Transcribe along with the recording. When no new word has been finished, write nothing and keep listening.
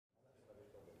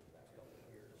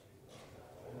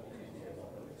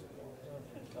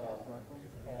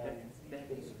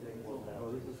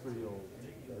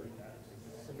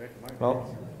Hello?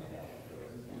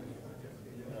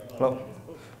 Hello?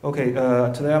 Okay,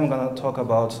 today I'm going to talk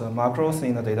about macros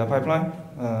in the data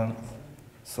pipeline.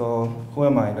 So who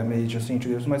am I? Let me just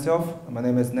introduce myself. My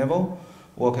name is Neville,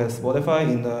 work at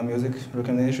Spotify in the music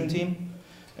recommendation team.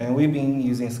 And we've been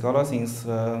using Scala since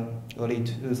early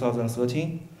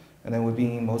 2013. And then we've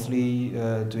been mostly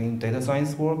doing data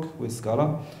science work with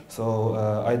Scala. So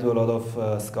I do a lot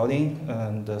of Scalding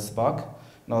and Spark,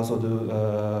 and also do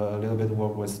a little bit of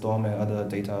work with Storm and other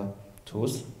data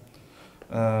tools.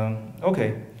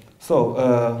 Okay,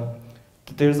 so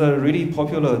there's a really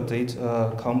popular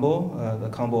data combo, the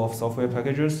combo of software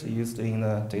packages used in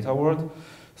the data world.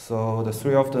 So the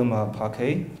three of them are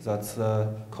Parquet, that's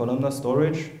columnar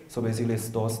storage. So basically it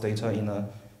stores data in a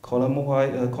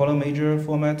column major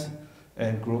format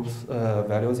and groups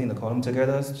values in the column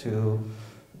together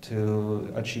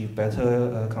to achieve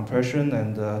better compression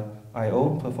and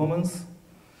I/O performance.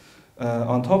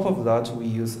 On top of that, we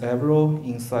use Avro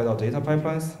inside our data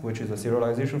pipelines, which is a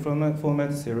serialization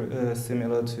format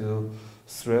similar to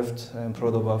Swift and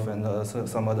Protobuf and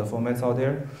some other formats out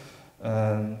there.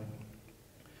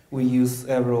 We use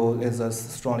Avro as a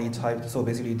strongly typed, so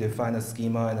basically define a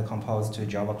schema and it compiles to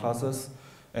Java classes,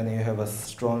 and then you have a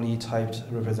strongly typed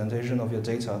representation of your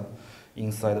data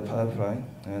inside the pipeline.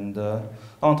 And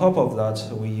on top of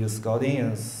that, we use Scalding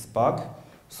and Spark.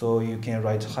 So you can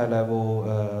write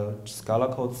high-level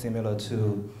Scala code similar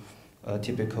to a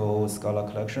typical Scala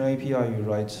collection API. You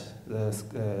write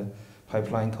the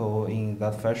pipeline code in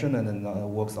that fashion, and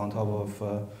then works on top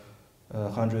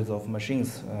of hundreds of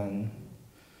machines. And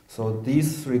so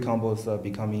these three combos are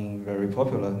becoming very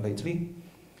popular lately.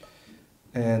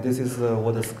 And this is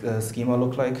what the schema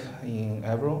look like in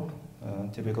Avro.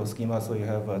 Typical schema. So you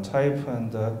have a type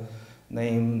and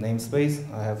namespace.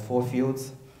 I have 4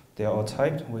 fields. They are all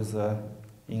typed with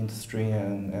int, string,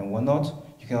 and whatnot.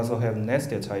 You can also have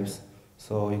nested types,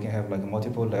 so you can have like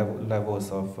multiple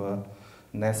levels of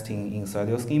nesting inside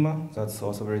your schema. That's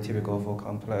also very typical for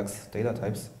complex data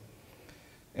types.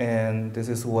 And this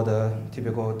is what a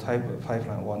typical type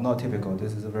pipeline, well, not typical,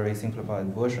 this is a very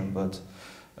simplified version, but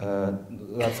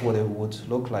that's what it would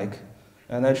look like.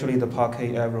 And actually the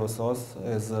Parquet Avro source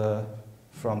is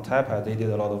from Tapad. They did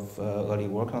a lot of early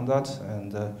work on that,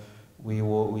 and we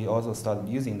also started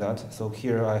using that. So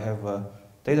here I have a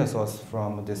data source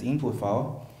from this input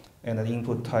file, and the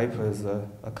input type is a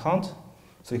count.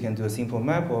 So you can do a simple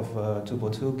map of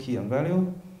tuple2 key and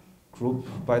value, group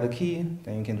by the key,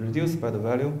 then you can reduce by the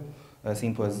value, as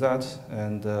simple as that.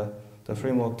 And the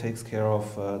framework takes care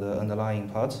of the underlying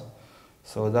part.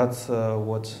 So that's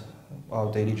what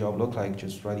our daily job look like,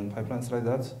 just writing pipelines like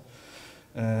that.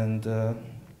 And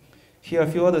here are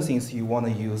a few other things you want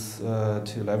to use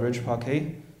to leverage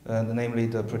Parquet, namely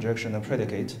the projection and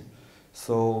predicate.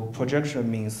 So projection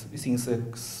means since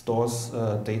it stores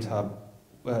data,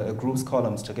 groups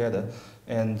columns together,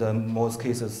 and in most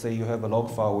cases, say you have a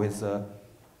log file with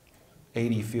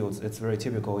 80 fields. It's very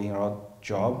typical in our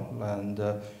job, and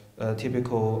a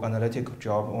typical analytic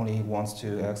job only wants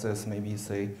to access maybe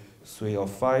say 3 or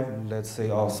 5. Let's say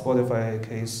our Spotify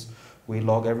case, we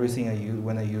log everything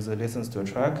when a user listens to a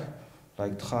track,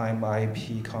 like time,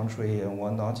 IP, country, and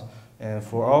whatnot. And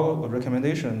for our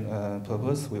recommendation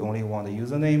purpose, we only want the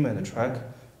username and the track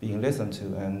being listened to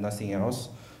and nothing else.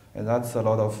 And that's a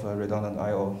lot of redundant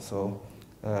I/O. So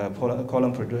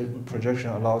column projection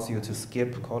allows you to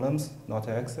skip columns not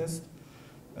accessed.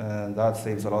 And that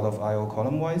saves a lot of I/O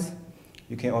column-wise.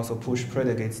 You can also push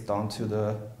predicates down to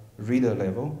the reader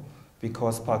level,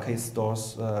 because Parquet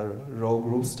stores row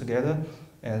groups together,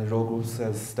 and row groups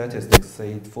has statistics,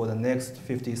 say for the next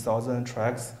 50,000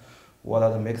 tracks, what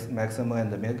are the maximum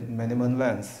and the minimum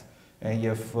lengths. And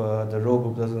if the row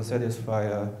group doesn't satisfy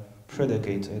a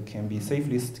predicate, it can be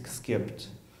safely skipped.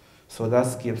 So that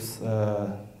skips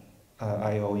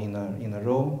I/O in a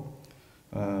row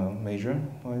major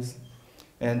wise.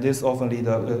 And this often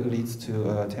leads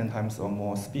to 10 times or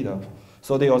more speed up.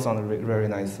 So they all sound very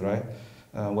nice, right?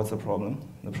 What's the problem?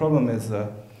 The problem is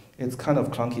it's kind of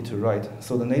clunky to write.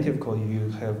 So the native code, you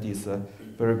have this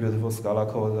very beautiful Scala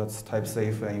code that's type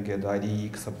safe, and you get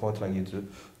IDE support, like you do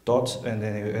dot, and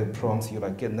then it prompts you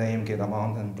like get name, get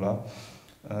amount, and blah.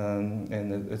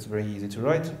 And it's very easy to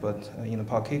write, but in the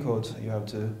Parquet code, you have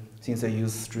to, since they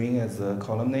use string as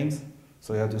column names,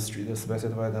 so you have to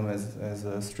specify them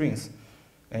as strings.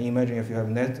 And imagine if you have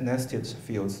nested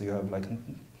fields, you have like,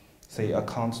 say,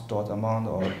 account dot amount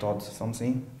or dot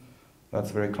something.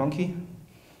 That's very clunky.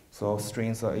 So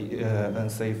strings are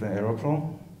unsafe and error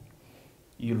prone.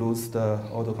 You lose the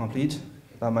autocomplete.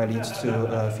 That might lead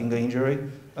to finger injury,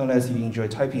 unless you enjoy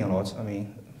typing a lot. I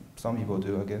mean, some people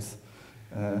do, I guess.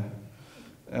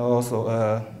 And also,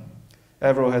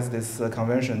 Avro has this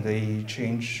convention. They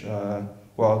change,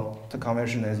 well, the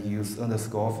convention is use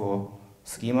underscore for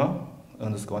schema,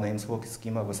 underscore names for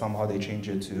schema, but somehow they change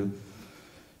it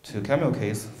to camel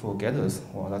case for getters.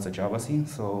 Well, that's a Java thing,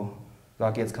 so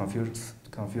that gets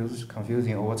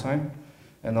confusing over time.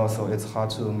 And also, it's hard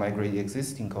to migrate the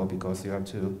existing code because you have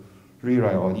to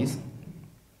rewrite all these.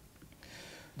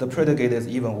 The predicate is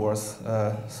even worse.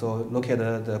 So look at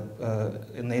the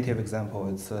native example.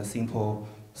 It's a simple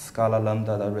Scala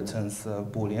lambda that returns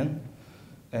Boolean.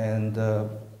 And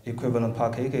equivalent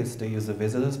Parquet case, they use the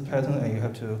visitors pattern, and you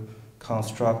have to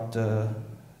construct the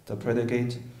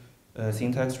predicate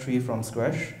syntax tree from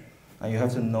scratch. And you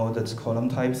have to know the column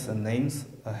types and names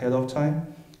ahead of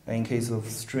time. And in case of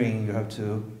string, you have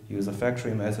to use a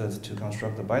factory method to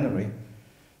construct the binary.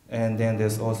 And then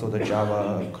there's also the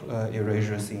Java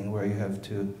erasure thing where you have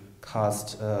to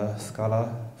cast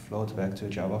Scala float back to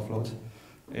Java float.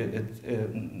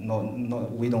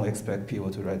 We don't expect people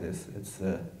to write this.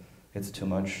 It's too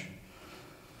much.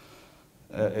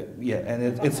 Yeah, and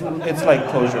it's like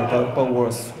closure, but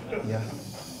worse. Yeah.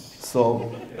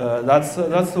 So that's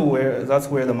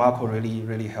where the macro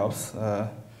really helps.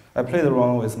 I played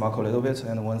around with macro a little bit,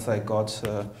 and once I got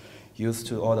used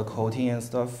to all the coding and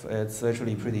stuff, it's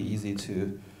actually pretty easy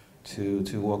to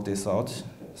work this out.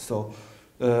 So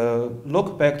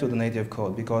look back to the native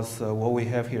code, because what we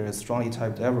have here is strongly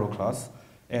typed Avro class,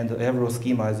 and the Avro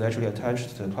schema is actually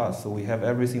attached to the class. So we have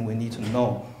everything we need to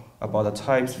know about the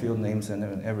types, field names,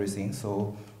 and everything.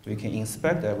 So we can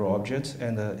inspect the Avro object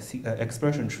and the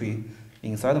expression tree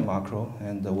inside the macro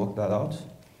and work that out.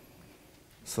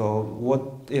 So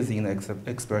what is in the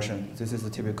expression? This is a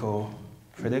typical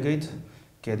predicate,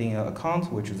 getting an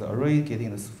account, which is an array, getting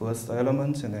the first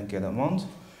element, and then get amount,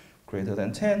 greater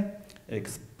than 10,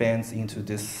 expands into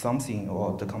this something,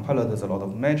 or the compiler does a lot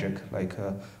of magic, like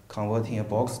converting a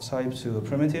box type to a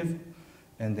primitive,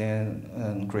 and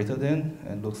then greater than,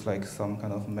 and looks like some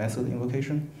kind of method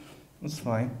invocation. That's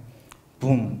fine.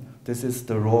 Boom, this is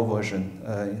the raw version.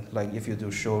 Like if you do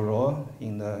show raw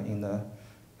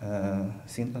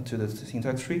to the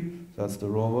syntax tree, that's the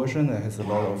raw version. It has a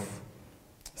lot of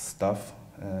stuff,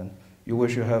 and you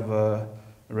wish you have a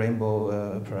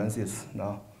rainbow parentheses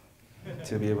now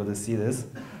to be able to see this,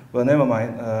 but never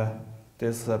mind.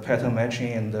 There's pattern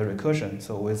matching and recursion.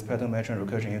 So with pattern matching and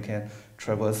recursion, you can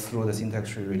traverse through the syntax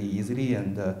tree really easily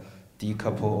and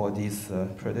decouple all these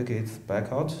predicates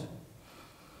back out.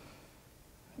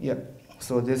 Yeah,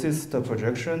 so this is the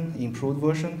projection, improved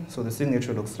version. So the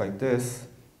signature looks like this.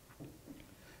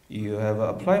 You have an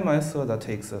apply method that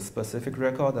takes a specific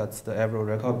record, that's the Avro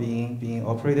record being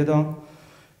operated on.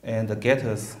 And the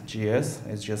getters GS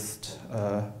is just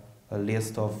a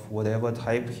list of whatever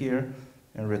type here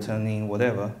and returning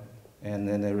whatever. And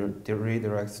then it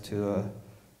redirects to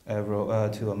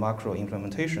a macro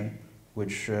implementation,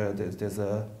 which there's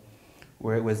a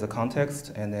with the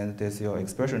context, and then there's your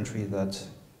expression tree that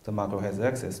the macro has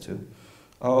access to.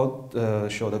 I'll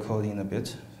show the code in a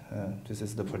bit. This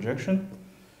is the projection.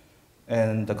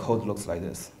 And the code looks like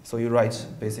this. So you write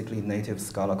basically native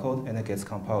Scala code, and it gets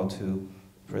compiled to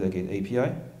predicate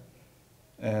API.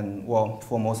 And well,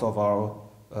 for most of our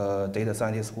data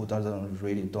scientists who don't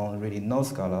really know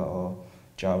Scala or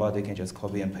Java, they can just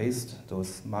copy and paste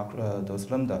those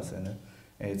lambdas, and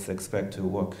it's expected to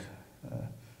work.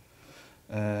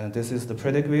 This is the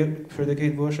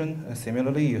predicate version.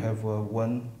 Similarly, you have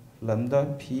one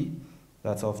lambda p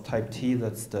that's of type T.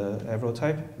 That's the Avro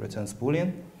type, returns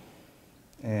Boolean.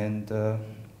 And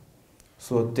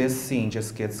so this thing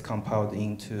just gets compiled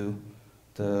into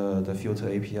the filter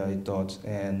API dot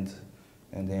and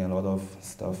then a lot of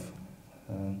stuff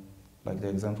like the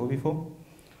example before.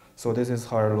 So this is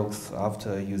how it looks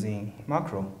after using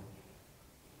macro.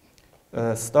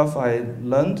 Stuff I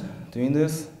learned doing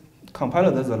this,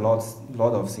 compiler does a lot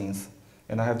of things,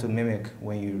 and I have to mimic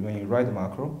when you write the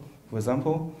macro. For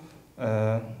example,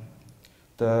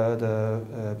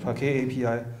 the Parquet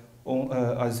API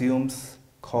assumes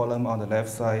column on the left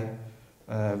side,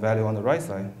 value on the right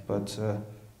side, but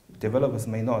developers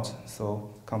may not.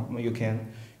 So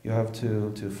you have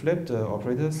to flip the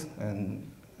operators and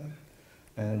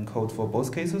code for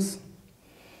both cases.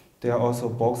 There are also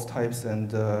box types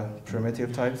and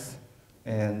primitive types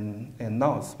and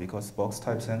nulls, because box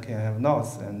types can have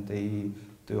nulls and they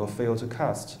will fail to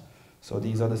cast. So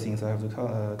these are the things I have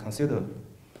to consider.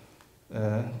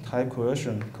 Type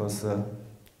coercion, because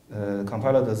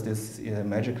compiler does this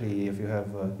magically. If you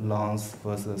have longs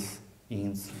versus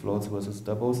ints, floats versus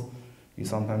doubles, you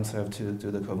sometimes have to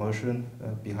do the conversion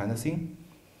behind the scene.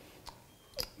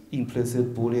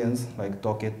 Implicit booleans like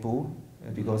 .getBool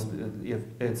because if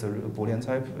it's a Boolean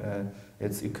type,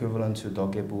 it's equivalent to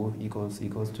 .getBool equals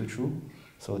to true.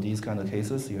 So these kind of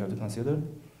cases you have to consider.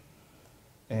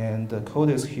 And the code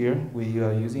is here. We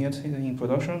are using it in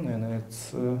production, and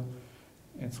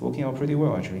it's working out pretty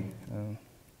well actually.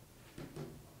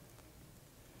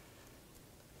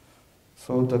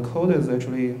 So the code is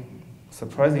actually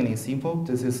surprisingly simple.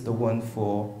 This is the one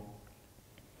for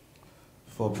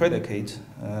predicate.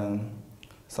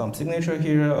 Some signature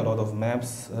here, a lot of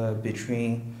maps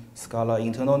between Scala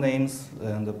internal names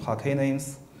and the Parquet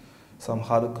names, some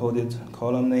hard-coded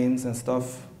column names and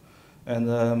stuff. And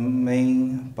the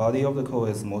main body of the code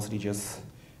is mostly just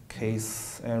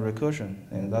case and recursion,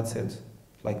 and that's it.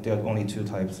 Like there are only two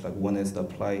types. Like one is the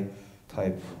apply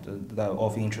type, that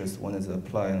of interest. One is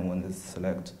apply and one is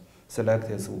select. Select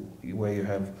is where you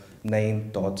have name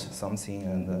dot something,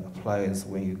 and apply is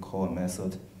when you call a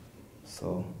method.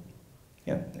 So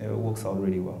yeah, it works out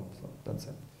really well. So that's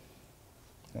it.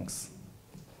 Thanks.